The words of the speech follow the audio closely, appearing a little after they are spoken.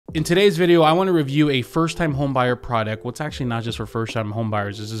In today's video, I want to review a first-time homebuyer product. What's actually not just for first-time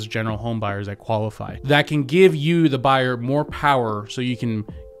homebuyers, this is general homebuyers that qualify. That can give you, the buyer, more power so you can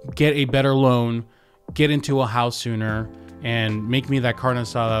get a better loan, get into a house sooner, and make me that carne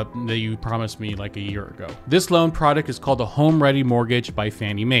asada that you promised me like a year ago. This loan product is called the Home Ready Mortgage by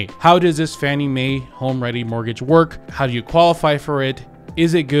Fannie Mae. How does this Fannie Mae Home Ready Mortgage work? How do you qualify for it?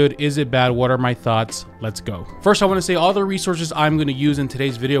 Is it good? Is it bad? What are my thoughts? Let's go. First, I want to say all the resources I'm going to use in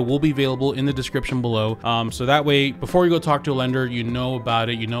today's video will be available in the description below. So that way, before you go talk to a lender, you know about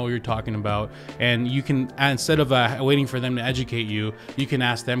it, you know what you're talking about, and you can, instead of waiting for them to educate you, you can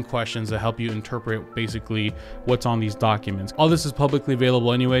ask them questions to help you interpret basically what's on these documents. All this is publicly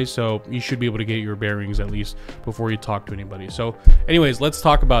available anyway, so you should be able to get your bearings at least before you talk to anybody. So anyways, let's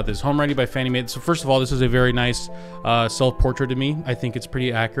talk about this. Home Ready by Fannie Mae. So first of all, this is a very nice self-portrait to me. I think it's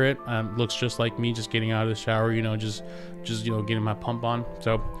pretty accurate. Looks just like me, just getting out of the shower, you know, just you know, getting my pump on.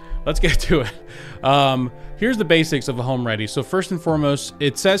 So let's get to it. Here's the basics of a Home Ready. So first and foremost,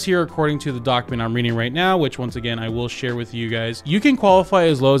 it says here, according to the document I'm reading right now, which once again I will share with you guys, you can qualify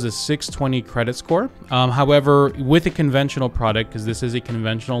as low as a 620 credit score. However, with a conventional product, because this is a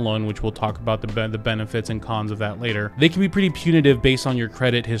conventional loan, which we'll talk about the benefits and cons of that later, they can be pretty punitive based on your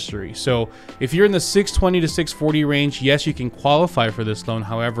credit history. So if you're in the 620 to 640 range, yes, you can qualify for this loan.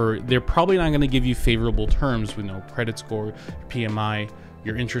 However, they're probably not going to give you favorable terms with no credit score, PMI,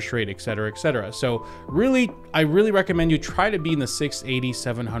 your interest rate, etc., etc. So really, I really recommend you try to be in the 680,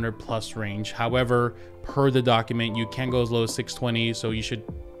 700 plus range. However, per the document, you can go as low as 620. So you should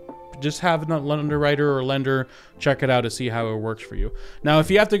just have an underwriter or lender check it out to see how it works for you. Now, if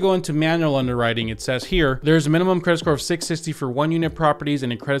you have to go into manual underwriting, it says here, there's a minimum credit score of 660 for 1 unit properties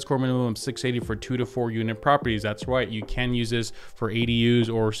and a credit score minimum of 680 for 2 to 4 unit properties. That's right. You can use this for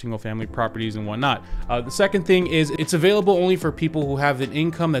ADUs or single family properties and whatnot. The second thing is it's available only for people who have an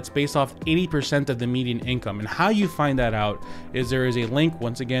income that's based off 80% of the median income. And how you find that out is there is a link,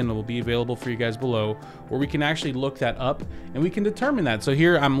 once again, that will be available for you guys below, where we can actually look that up and we can determine that. So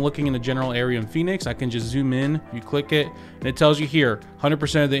here I'm looking in the general area in Phoenix. I can just zoom in, you click it, and it tells you here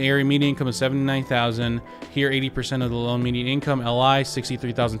 100% of the area median income is 79,000. Here 80% of the loan median income, LI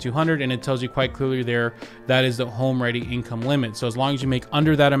 63,200, and it tells you quite clearly there that is the Home Ready income limit. So as long as you make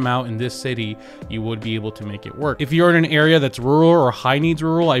under that amount in this city, you would be able to make it work. If you're in an area that's rural or high needs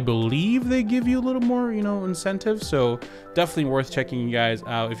rural, I believe they give you a little more, you know, incentive. So definitely worth checking you guys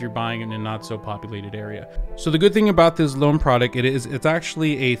out if you're buying in a not so populated area. So the good thing about this loan product, it's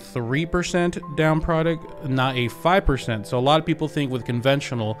actually a 3% down product, not a 5%. So a lot of people think with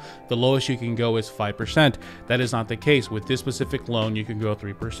conventional, the lowest you can go is 5%. That is not the case. With this specific loan, you can go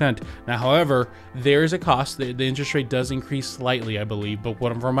 3%. Now, however, there is a cost. The interest rate does increase slightly, I believe, but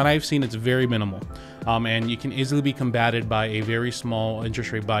from what I've seen, it's very minimal. And you can easily be combated by a very small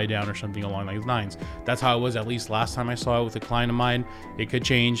interest rate buy down or something along those lines. That's how it was at least last time I saw it with a client of mine. It could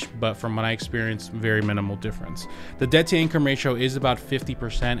change, but from what I experienced, very minimal difference. The debt to income ratio is about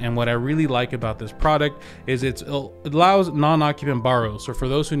 50%. And what I really like about this product is it allows non-occupant borrows. So for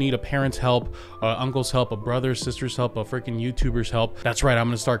those who need a parent's help, uncle's help, a brother's, sister's help, a freaking YouTuber's help, that's right, I'm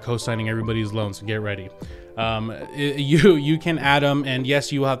gonna start co-signing everybody's loans, so get ready. You can add them, and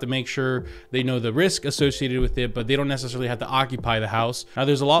yes, you will have to make sure they know the risk associated with it, but they don't necessarily have to occupy the house. Now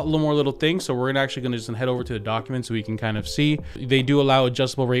there's a lot more little things, so we're actually going to just head over to the document so we can kind of see. They do allow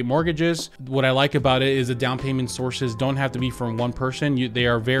adjustable rate mortgages. What I like about it is the down payment sources don't have to be from one person. They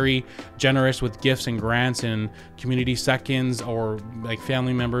are very generous with gifts and grants and community seconds, or like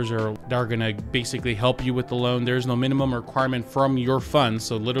family members that are going to basically help you with the loan. There's no minimum requirement from your funds,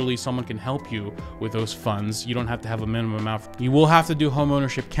 so literally someone can help you with those funds. You don't have to have a minimum amount. You will have to do home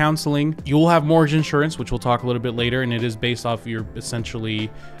ownership counseling. You will have mortgage insurance, which we'll talk a little bit later, and it is based off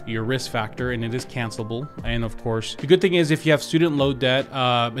essentially your risk factor, and it is cancelable. And of course, the good thing is if you have student loan debt,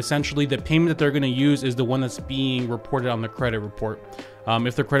 essentially the payment that they're going to use is the one that's being reported on the credit report.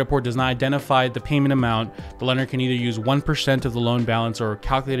 If the credit report does not identify the payment amount, the lender can either use 1% of the loan balance or a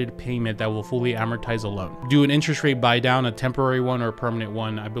calculated payment that will fully amortize a loan. Do an interest rate buy down, a temporary one or a permanent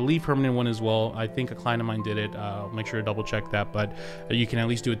one. I believe permanent one as well. I think a client of mine did it. I'll make sure to double check that, but you can at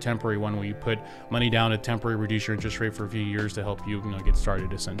least do a temporary one where you put money down to temporary reduce your interest rate for a few years to help you, get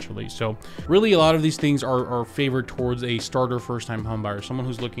started essentially. So really a lot of these things are favored towards a starter first-time home buyer, someone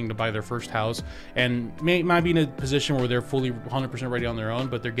who's looking to buy their first house and might be in a position where they're fully 100% ready on their own,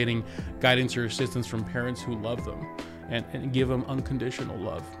 but they're getting guidance or assistance from parents who love them and give them unconditional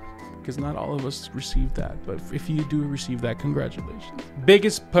love, because not all of us receive that, but if you do receive that, congratulations.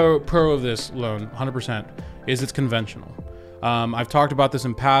 Biggest pro of this loan, 100%, is it's conventional. I've talked about this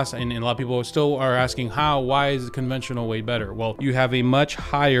in past, and a lot of people still are asking why is conventional way better? Well, you have a much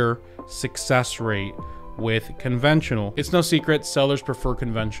higher success rate with conventional. It's no secret, sellers prefer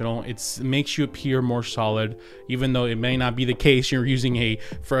conventional. It makes you appear more solid, even though it may not be the case. You're using a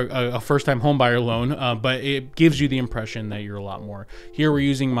first-time home buyer loan, but it gives you the impression that you're a lot more. Here we're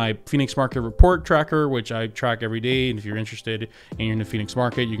using my Phoenix market report tracker, which I track every day. And if you're interested and you're in the Phoenix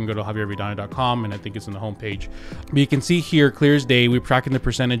market, you can go to javiervidana.com, and I think it's in the homepage. But you can see here, clear as day, we're tracking the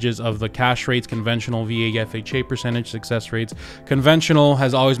percentages of the cash rates, conventional, VA, FHA percentage, success rates. Conventional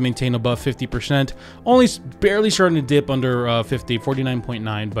has always maintained above 50%, only barely starting to dip under 50,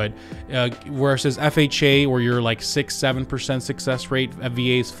 49.9, but where it says FHA, where you're like 6-7% success rate,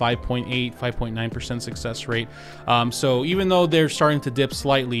 VA is 5.8, 5.9% success rate. So even though they're starting to dip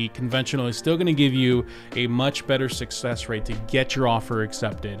slightly, conventional is still going to give you a much better success rate to get your offer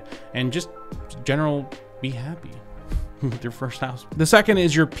accepted, and just general be happy with your first house. The second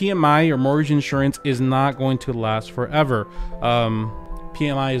is your PMI, or mortgage insurance, is not going to last forever.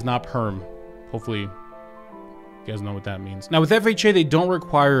 PMI is not perm. Hopefully you guys know what that means. Now with FHA, they don't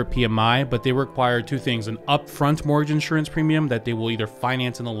require a PMI, but they require two things: an upfront mortgage insurance premium that they will either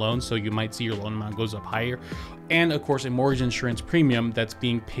finance in the loan, so you might see your loan amount goes up higher, and of course a mortgage insurance premium that's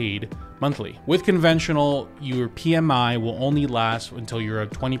being paid monthly. With conventional, your PMI will only last until you're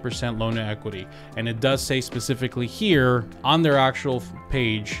at 20% loan to equity. And it does say specifically here on their actual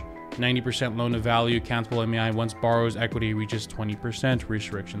page, 90% loan to value, countable MEI once borrower's equity reaches 20%,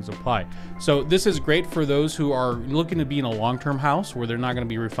 restrictions apply. So this is great for those who are looking to be in a long-term house where they're not going to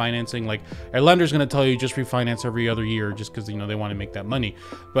be refinancing. Like, a lender's going to tell you just refinance every other year just because, you know, they want to make that money.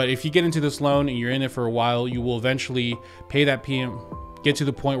 But if you get into this loan and you're in it for a while, you will eventually pay that get to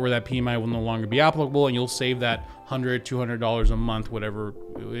the point where that PMI will no longer be applicable, and you'll save that $100, $200 a month, whatever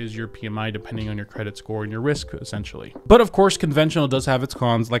is your PMI, depending on your credit score and your risk, essentially. But of course, conventional does have its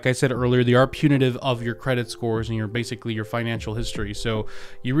cons. Like I said earlier, they are punitive of your credit scores and basically your financial history. So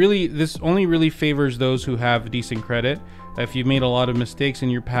this only really favors those who have decent credit. If you've made a lot of mistakes in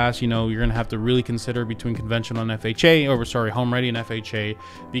your past, you know, you're gonna have to really consider between conventional and FHA, home ready and FHA,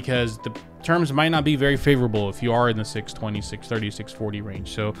 because the terms might not be very favorable if you are in the 620, 630, 640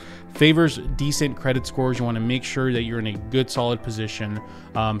 range. So favors decent credit scores. You want to make sure that you're in a good, solid position.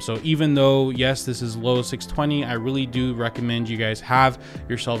 So even though, yes, this is low 620, I really do recommend you guys have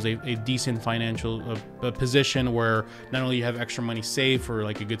yourselves a decent financial position where not only you have extra money saved for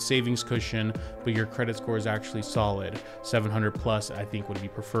like a good savings cushion, but your credit score is actually solid. 700 plus, I think, would be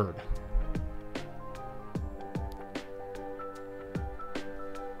preferred.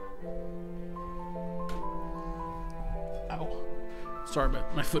 Sorry,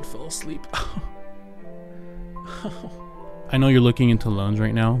 but my foot fell asleep. I know you're looking into loans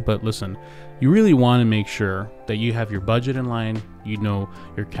right now, but listen, you really want to make sure that you have your budget in line, you know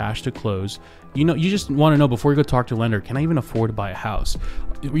your cash to close. You just want to know before you go talk to a lender, can I even afford to buy a house?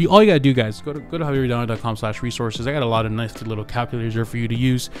 All you gotta do, guys, go to javiervidana.com/resources. I got a lot of nice little calculators there for you to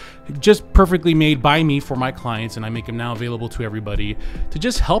use, just perfectly made by me for my clients, and I make them now available to everybody to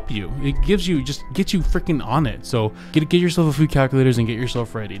just help you. It gets you freaking on it. So get yourself a few calculators and get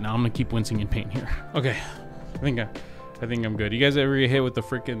yourself ready. Now I'm gonna keep wincing in pain here. Okay, I think I'm good. You guys ever get hit with the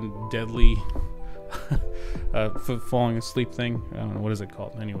freaking deadly falling asleep thing? I don't know, what is it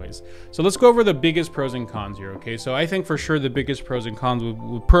called? Anyways, so let's go over the biggest pros and cons here. Okay, so I think for sure the biggest pros and cons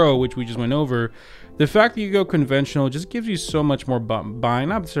with Pro, which we just went over, the fact that you go conventional just gives you so much more buying,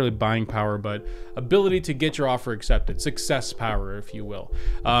 not necessarily buying power, but ability to get your offer accepted, success power, if you will.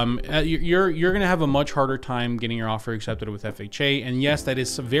 You're gonna have a much harder time getting your offer accepted with FHA, and yes, that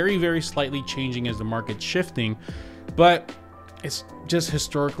is very, very slightly changing as the market's shifting, but it's just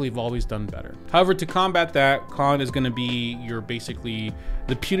historically we've always done better. However, to combat that, con is going to be basically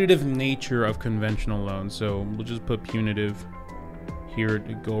the punitive nature of conventional loans. So we'll just put punitive here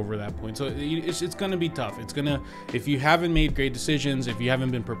to go over that point. So it's going to be tough. If you haven't made great decisions, if you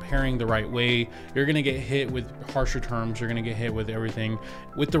haven't been preparing the right way, you're going to get hit with harsher terms. You're going to get hit with everything.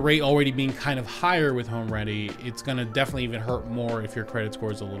 With the rate already being kind of higher with Home Ready, it's going to definitely even hurt more if your credit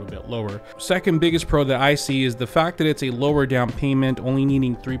score is a little bit lower. Second biggest pro that I see is the fact that it's a lower down payment, only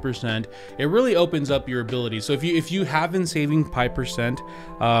needing 3%. It really opens up your ability. So if you have been saving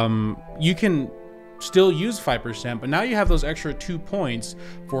 5%, you can still use 5%, but now you have those extra 2 points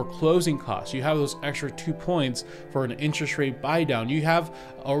for closing costs. You have those extra 2 points for an interest rate buy down. You have,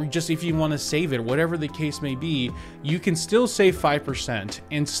 or just if you want to save it, whatever the case may be, you can still save 5%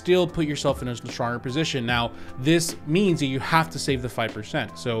 and still put yourself in a stronger position. Now, this means that you have to save the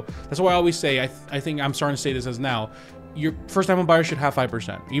 5%. So that's why I always say, I think I'm starting to say this as now, your first time home buyer should have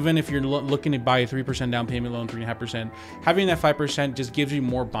 5%. Even if you're looking to buy a 3% down payment loan, 3.5%, having that 5% just gives you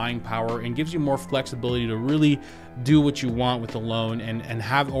more buying power and gives you more flexibility to really do what you want with the loan and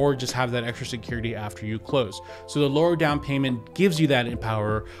have, or just have that extra security after you close. So the lower down payment gives you that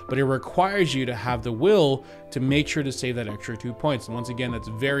power, but it requires you to have the will to make sure to save that extra 2 points. And once again, that's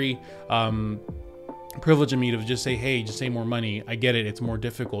very privilege of me to just say, hey, just say more money. I get it, it's more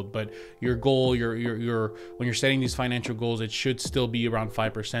difficult, but your goal, your when you're setting these financial goals, it should still be around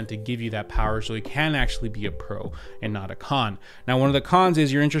 5% to give you that power, so it can actually be a pro and not a con. Now, one of the cons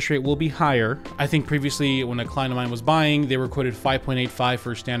is your interest rate will be higher. I think previously when a client of mine was buying, they were quoted 5.85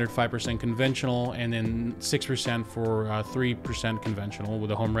 for standard 5% conventional, and then 6% for 3% conventional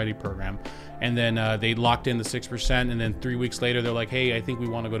with a home ready program. And then they locked in the 6%, and then 3 weeks later they're like, hey, I think we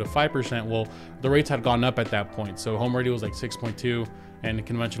want to go to 5%. Well, the rates had gone up at that point, so home ready was like 6.2 and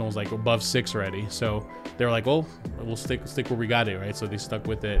conventional was like above 6 already. So they're like, well, we'll stick where we got it, right? So they stuck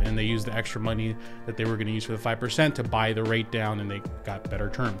with it, and they used the extra money that they were going to use for the 5% to buy the rate down, and they got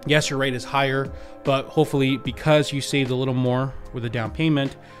better term. Yes, your rate is higher, but hopefully because you saved a little more with a down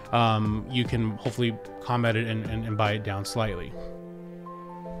payment, you can hopefully combat it and buy it down slightly.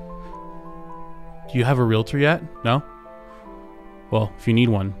 Do you have a realtor yet? No? Well, if you need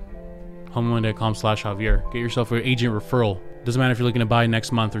one, homeloan.com/Javier. Get yourself an agent referral. Doesn't matter if you're looking to buy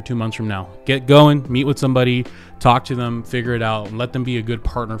next month or 2 months from now. Get going, meet with somebody, talk to them, figure it out, and let them be a good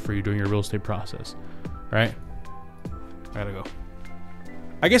partner for you during your real estate process. Right? I gotta go.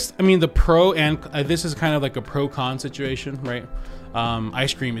 I guess, I mean, the pro and this is kind of like a pro-con situation, right?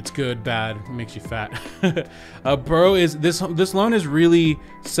 Ice cream, it's good, bad, it makes you fat. Pro is this loan is really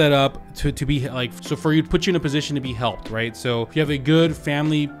set up to be like, so for you to put you in a position to be helped, right? So if you have a good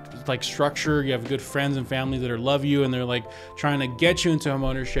family like structure, you have good friends and family that love you, and they're like trying to get you into home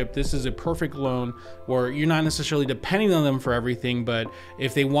ownership, this is a perfect loan where you're not necessarily depending on them for everything, but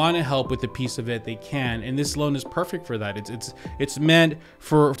if they want to help with a piece of it, they can. And this loan is perfect for that. It's meant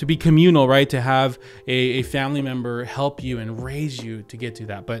to be communal, right? To have a family member help you and raise you to get to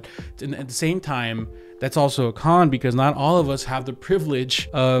that. But at the same time, that's also a con, because not all of us have the privilege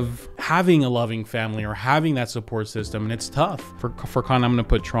of having a loving family or having that support system, and it's tough. For con, I'm gonna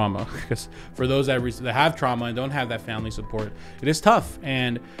put trauma, because for those that have trauma and don't have that family support, it is tough.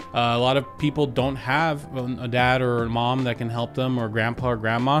 And a lot of people don't have a dad or a mom that can help them, or grandpa or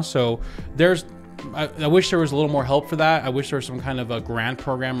grandma. So I wish there was a little more help for that. I wish there was some kind of a grant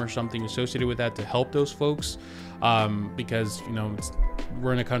program or something associated with that to help those folks, because, you know,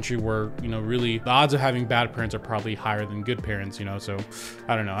 we're in a country where, you know, really the odds of having bad parents are probably higher than good parents, you know. So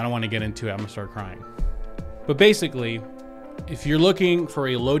I don't know, I don't want to get into it, I'm gonna start crying. But basically, if you're looking for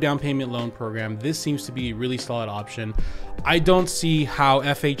a low down payment loan program, this seems to be a really solid option. I don't see how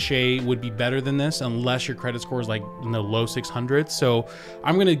FHA would be better than this unless your credit score is like in the low 600s. So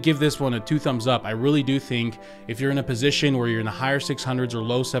I'm going to give this one a 2 thumbs up. I really do think if you're in a position where you're in the higher 600s or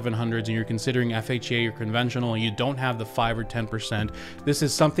low 700s and you're considering FHA or conventional and you don't have the 5 or 10%, this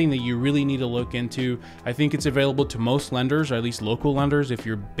is something that you really need to look into. I think it's available to most lenders, or at least local lenders. If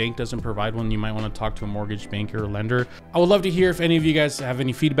your bank doesn't provide one, you might want to talk to a mortgage banker or lender. I would love to hear if any of you guys have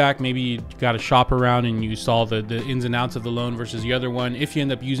any feedback. Maybe you got to shop around and you saw the ins and outs of the loan versus the other one. If you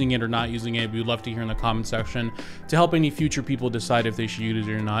end up using it or not using it, we'd love to hear in the comment section to help any future people decide if they should use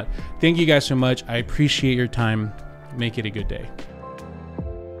it or not. Thank you guys so much. I appreciate your time. Make it a good day.